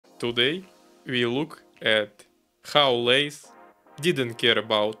Today we look at how Lay's didn't care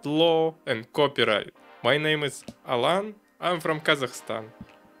about law and copyright. My name is Alan, I'm from Kazakhstan.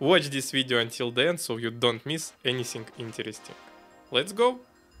 Watch this video until the end so you don't miss anything interesting. Let's go!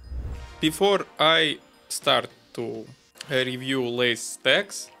 Before I start to review Lay's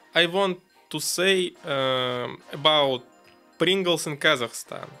Stax, I want to say about Pringles in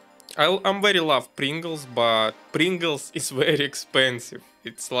Kazakhstan. I'm very love Pringles, but Pringles is very expensive.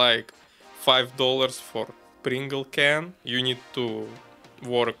 It's like $5 for Pringle can. You need to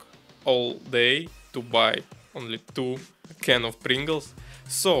work all day to buy only 2 cans of Pringles.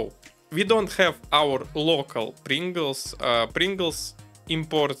 So we don't have our local Pringles. Pringles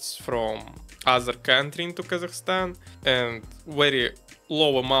imports from other country into Kazakhstan and very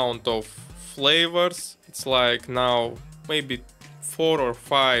low amount of flavors. It's like now maybe 4 or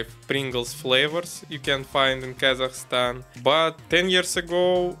 5 Pringles flavors you can find in Kazakhstan. But 10 years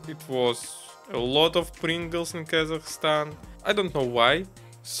ago it was a lot of Pringles in Kazakhstan. I don't know why.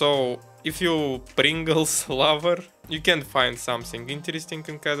 So if you Pringles lover, you can find something interesting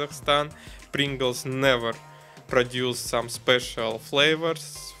in Kazakhstan. Pringles never produce some special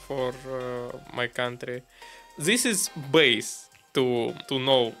flavors for my country. This is base to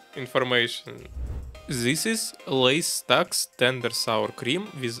know information. This is Lay's Stax tender sour cream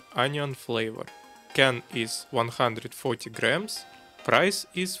with onion flavor. Can is 140 grams. Price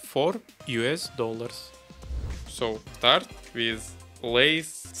is $4 US. So start with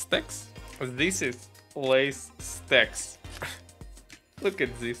Lay's Stax. This is Lay's Stax. Look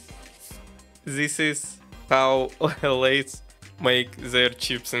at this. This is how Lay's make their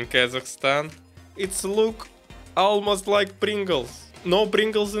chips in Kazakhstan. It's look almost like Pringles. No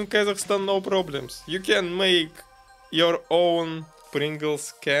Pringles in Kazakhstan, no problems. You can make your own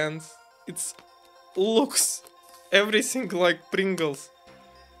Pringles cans. It looks everything like Pringles.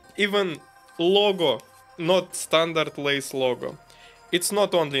 Even logo, not standard Lay's logo. It's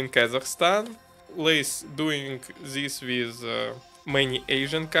not only in Kazakhstan. Lay's doing this with many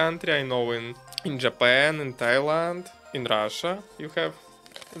Asian countries. I know in Japan, in Thailand, in Russia you have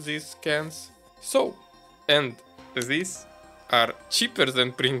these cans. So, and these are cheaper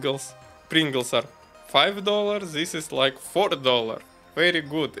than Pringles. Pringles are $5, this is like $4. Very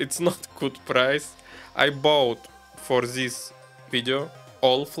good, it's not good price. I bought for this video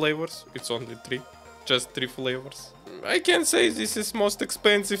all flavors, it's only 3, just 3 flavors. I can say this is most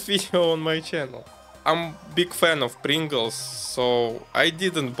expensive video on my channel. I'm big fan of Pringles, so I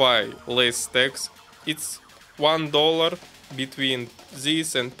didn't buy Lay's Stax. It's $1 between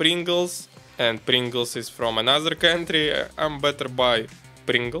this and Pringles. And Pringles is from another country. I'm better buy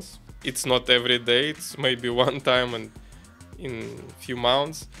Pringles. It's not every day, it's maybe one time in few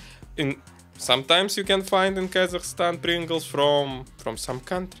months. Sometimes you can find in Kazakhstan Pringles from some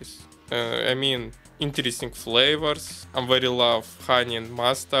countries. I mean, interesting flavors. I very love honey and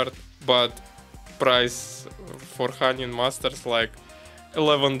mustard, but price for honey and mustard is like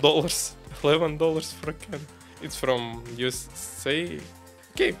 $11. $11 for a can. It's from USA.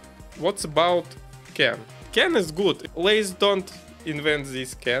 Okay. What's about can? Can is good. Lay's don't invent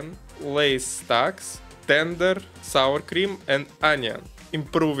this can. Lay's Stax, tender, sour cream and onion.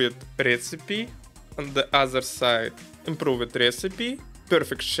 Improved recipe. On the other side, improved recipe.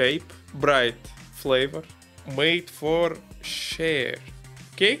 Perfect shape. Bright flavor. Made for share.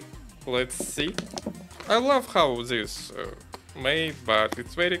 Okay, let's see. I love how this made, but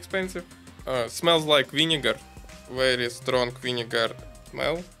it's very expensive. Smells like vinegar. Very strong vinegar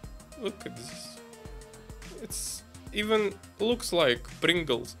smell. Look at this. It's even looks like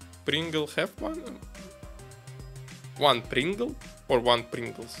Pringles. Pringle have one? One Pringle or one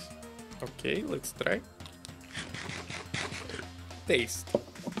Pringles? Okay, let's try. Taste.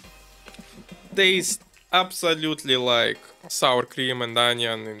 Taste absolutely like sour cream and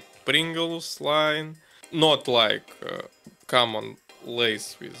onion in Pringles line. Not like common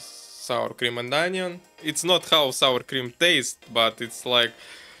Lay's with sour cream and onion. It's not how sour cream tastes, but it's like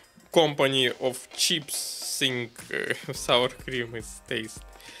company of chips think sour cream is taste.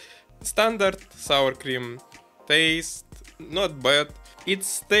 Standard sour cream taste, not bad.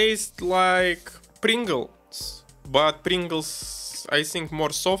 It's taste like Pringles, but Pringles I think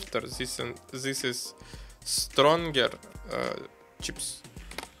more softer. This is stronger chips.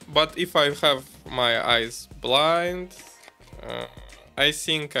 But if I have my eyes blind, I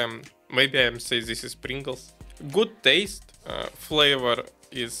think maybe I'm say this is Pringles. Good taste, flavor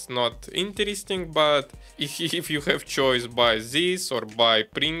is not interesting, but if you have choice buy this or buy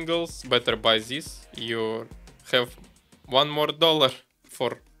Pringles, better buy this. You have $1 more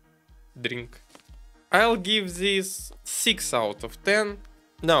for drink. I'll give this 6 out of 10.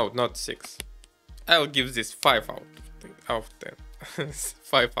 No, not 6. I'll give this 5 out of 10.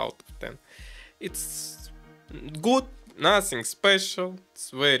 5 out of 10. It's good, nothing special,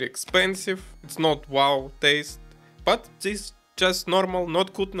 it's very expensive, it's not wow taste, but this just normal,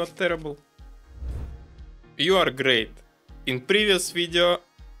 not good, not terrible. You are great. In previous video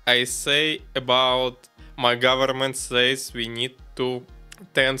I say about my government says we need to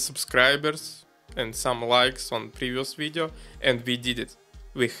 10 subscribers and some likes on previous video, and we did it.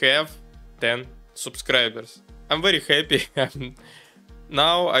 We have 10 subscribers. I'm very happy.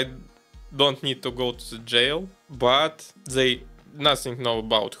 Now I don't need to go to the jail, but they nothing know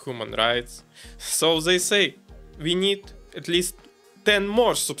about human rights. So they say we need at least 10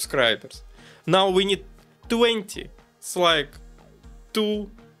 more subscribers. Now we need 20. It's like 2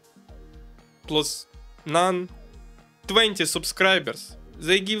 plus none, 20 subscribers.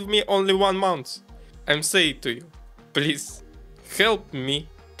 They give me only 1 month. I'm saying to you, please help me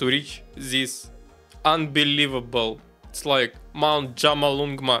to reach this unbelievable, it's like Mount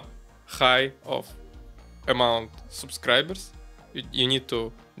Jamalungma high of amount subscribers. You need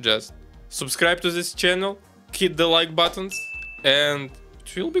to just subscribe to this channel, hit the like buttons, and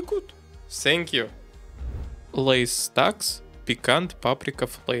it will be good. Thank you. Lay's Stax piquant paprika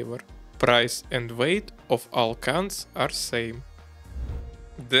flavor. Price and weight of all cans are same.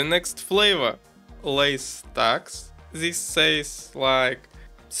 The next flavor, Lay's Stax. This says like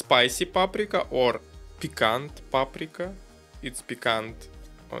spicy paprika or piquant paprika. It's piquant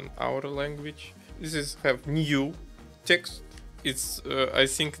on our language. This is have new text. It's I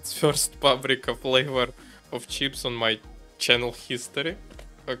think it's first paprika flavor of chips on my channel history.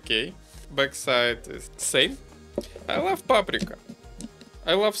 Okay, backside is same. I love paprika.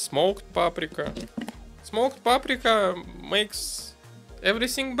 I love smoked paprika. Smoked paprika makes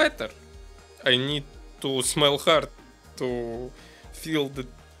everything better. I need to smell hard to feel the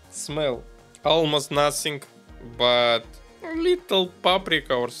smell. Almost nothing, but a little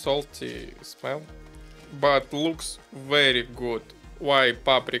paprika or salty smell. But looks very good. Why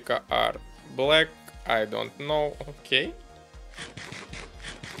paprika are black, I don't know. Okay.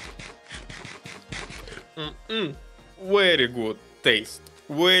 Very good taste.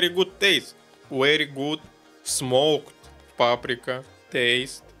 Very good taste. Very good smoked paprika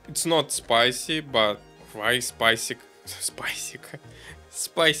taste. It's not spicy, but why spicy?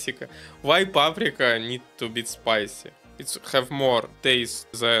 Spicy. Why paprika need to be spicy? It's have more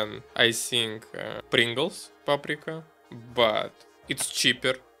taste than I think Pringles paprika, but it's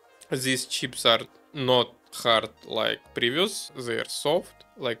cheaper. These chips are not hard like previous, they are soft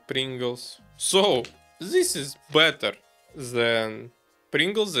like Pringles. So this is better than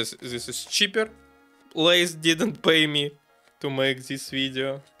Pringles. This is cheaper. Lay's didn't pay me to make this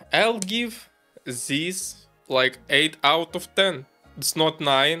video. I'll give this like 8 out of 10. It's not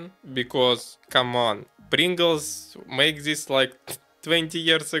 9 because come on, Pringles make this like 20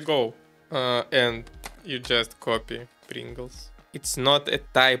 years ago and you just copy Pringles. It's not a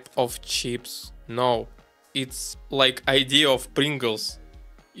type of chips, no, it's like idea of Pringles.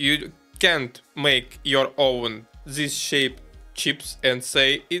 You can't make your own this shape chips and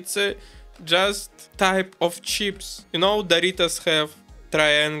say it's a just type of chips. You know, Doritos have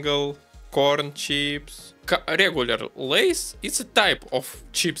triangle corn chips. Regular Lay's, it's a type of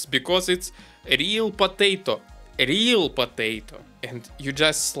chips because it's real potato, and you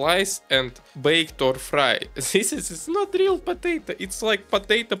just slice and baked or fry. This is it's not real potato, it's like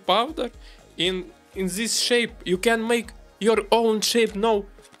potato powder in this shape. You can make your own shape. No,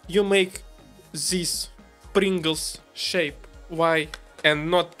 you make this Pringles shape. Why? And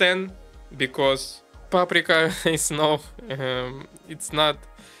not 10 because paprika is no it's not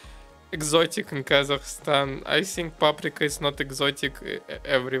exotic in Kazakhstan. I think paprika is not exotic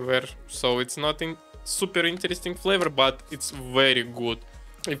everywhere, so it's not super interesting flavor, but it's very good.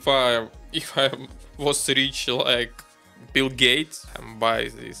 If I was rich like Bill Gates, I'd buy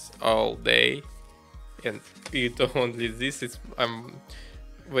this all day and eat only this. I'm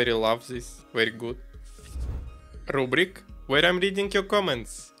very love this, very good. Rubric where I'm reading your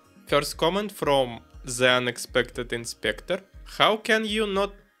comments. First comment from the unexpected inspector. How can you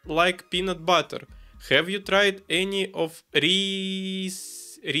not like peanut butter? Have you tried any of Reese's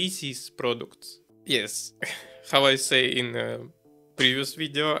products? Yes, how I say in a previous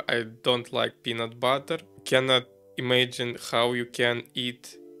video, I don't like peanut butter. Cannot imagine how you can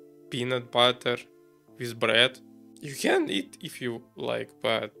eat peanut butter with bread. You can eat if you like,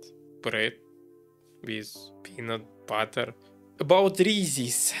 but bread with peanut butter. About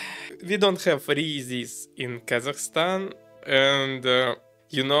Reese's, we don't have Reese's in Kazakhstan, and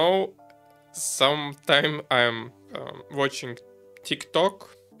you know, sometime I'm watching TikTok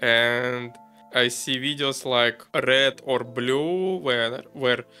and I see videos like red or blue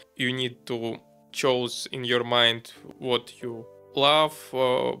where you need to choose in your mind what you love.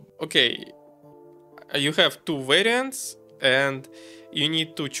 Okay, you have two variants and you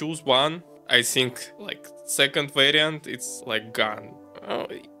need to choose one. I think like second variant it's like gone.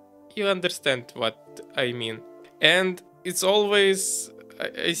 You understand what I mean. And it's always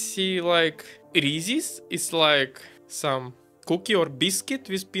I see like Reese's. It's like some cookie or biscuit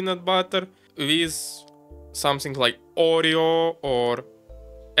with peanut butter with something like Oreo or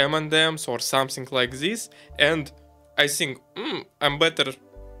M&M's or something like this. And I think I'm better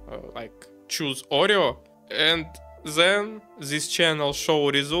like choose Oreo. And then this channel show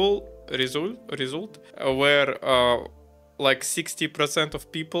result where like 60%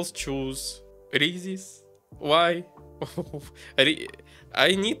 of people choose Reese's. Why?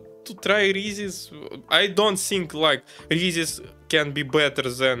 I need to try Reese's. I don't think like Reese's can be better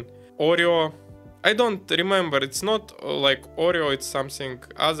than Oreo. I don't remember. It's not like Oreo. It's something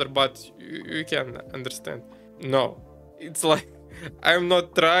other, but you can understand. No, it's like I'm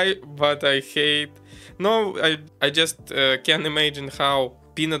not try, but I hate. No, I just can't imagine how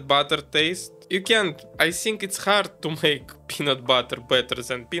peanut butter tastes. You can't. I think it's hard to make peanut butter better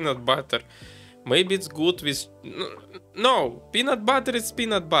than peanut butter. Maybe it's good with... No, peanut butter is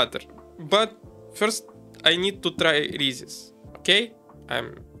peanut butter. But first I need to try Reese's. Okay?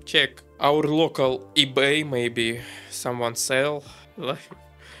 I'm check our local eBay. Maybe someone sell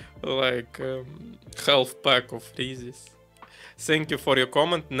like half pack of Reese's. Thank you for your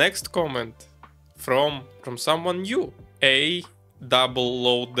comment. Next comment from someone new. A double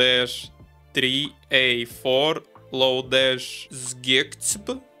low dash 3A4 low dash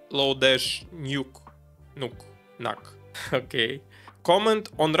zgektsb low dash nuk. Okay. Comment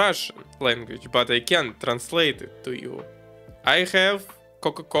on Russian language, but I can't translate it to you. I have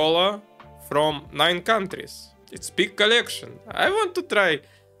Coca-Cola from 9 countries. It's big collection. I want to try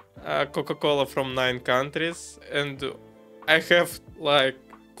Coca-Cola from 9 countries, and I have like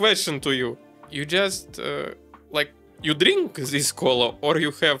question to you. You just like you drink this cola or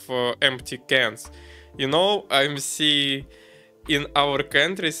you have empty cans? You know, I see in our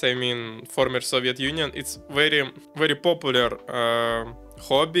countries, I mean former Soviet Union, it's very popular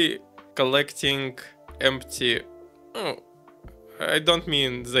hobby collecting empty. Oh, I don't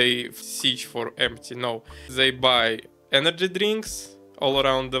mean they search for empty. No, they buy energy drinks all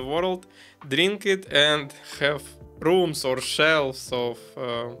around the world, drink it, and have rooms or shelves of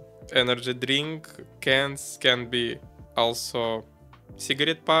energy drink cans. Can be also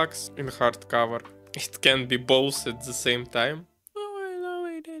cigarette packs in hardcover. It can be both at the same time. Oh, I love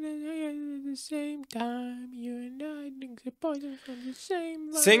it at the same time. You and I drink the poison from the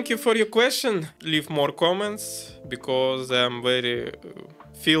same line. Thank you for your question. Leave more comments because I'm very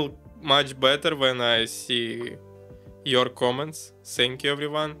feel much better when I see your comments. Thank you,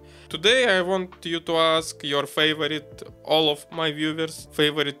 everyone. Today I want you to ask your favorite, all of my viewers,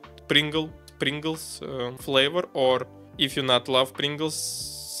 favorite Pringles flavor, or if you not love Pringles,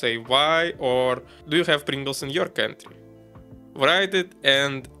 say why, or do you have Pringles in your country? Write it,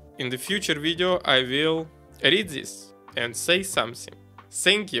 and in the future video I will read this and say something.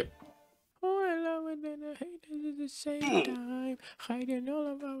 Thank you. Oh, I love it and I hate it at the same time, hiding all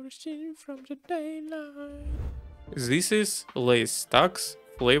of our sin from the daylight. This is Lay's Stax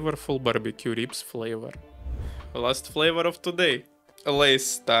flavorful barbecue ribs flavor. Last flavor of today.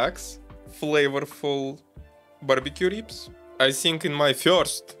 Lay's Stax flavorful barbecue ribs. I think in my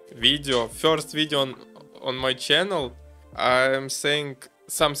first video on my channel, I'm saying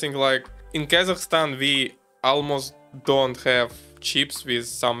something like, in Kazakhstan we almost don't have chips with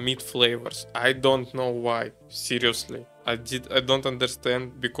some meat flavors. I don't know why, seriously. I don't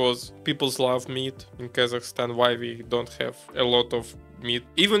understand, because people love meat in Kazakhstan. Why we don't have a lot of meat?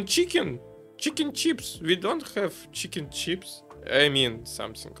 Even chicken chips. We don't have chicken chips. I mean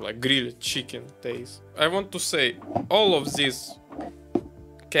something like grilled chicken taste. I want to say all of these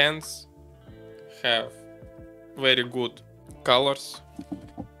cans have very good colors.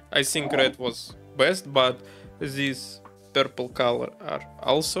 I think red was best, but these purple color are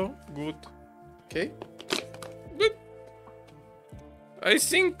also good. Okay. Good. I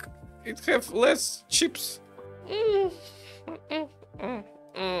think it have less chips.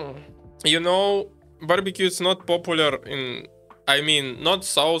 You know, barbecue is not popular in, I mean, not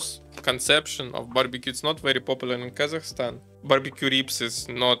South conception of barbecue. It's not very popular in Kazakhstan. Barbecue ribs is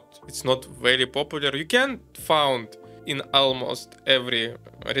not, it's not very popular. You can find in almost every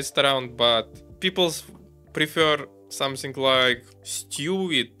restaurant, but people prefer something like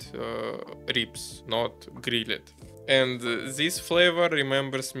stewed ribs, not grilled. And this flavor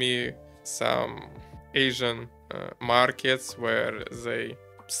remembers me some Asian markets where they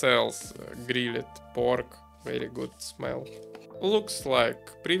sells grilled pork. Very good smell. Looks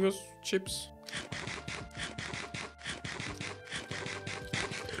like previous chips.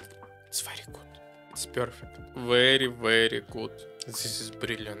 It's very good. It's perfect. Very, very good. This is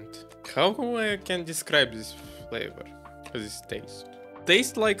brilliant. How I can describe this flavor? This taste.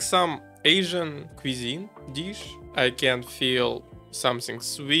 Tastes like some Asian cuisine dish. I can feel something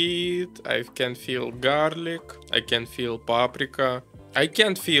sweet. I can feel garlic. I can feel paprika. I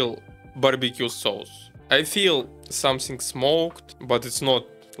can't feel barbecue sauce. I feel something smoked, but it's not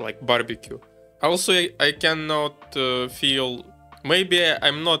like barbecue. Also, I cannot feel. Maybe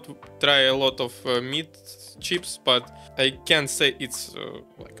I'm not try a lot of meat chips, but I can say it's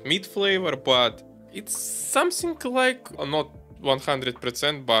like meat flavor, but it's something like not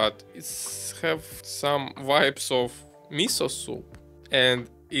 100%, but it's have some vibes of miso soup, and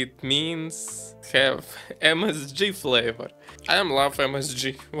it means have MSG flavor. I love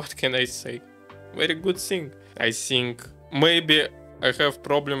MSG. What can I say? Very good thing. I think maybe I have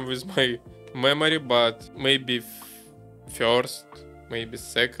problem with my memory, but maybe first, maybe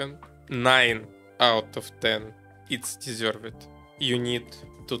second. 9 out of 10. It's deserved. You need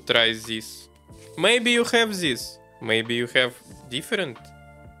to try this. Maybe you have this. Maybe you have different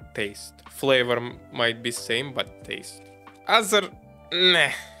taste. Flavor might be same, but taste. Other,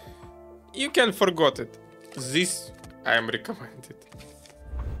 nah. You can forget it. This I am recommended.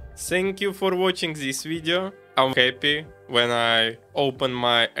 Thank you for watching this video. I'm happy when I open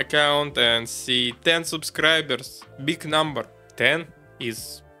my account and see 10 subscribers. Big number. 10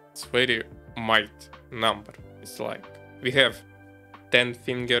 is very might number. It's like we have 10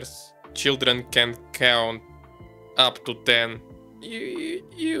 fingers. Children can count up to 10.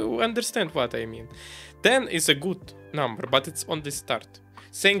 You understand what I mean. 10 is a good number, but it's on the start.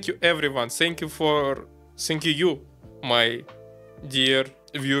 Thank you everyone. Thank you, my dear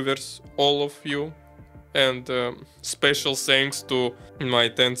viewers, all of you. And special thanks to my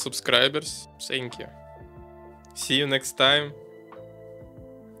 10 subscribers. Thank you. See you next time.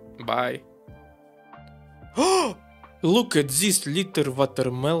 Bye. Look at this little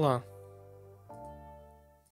watermelon.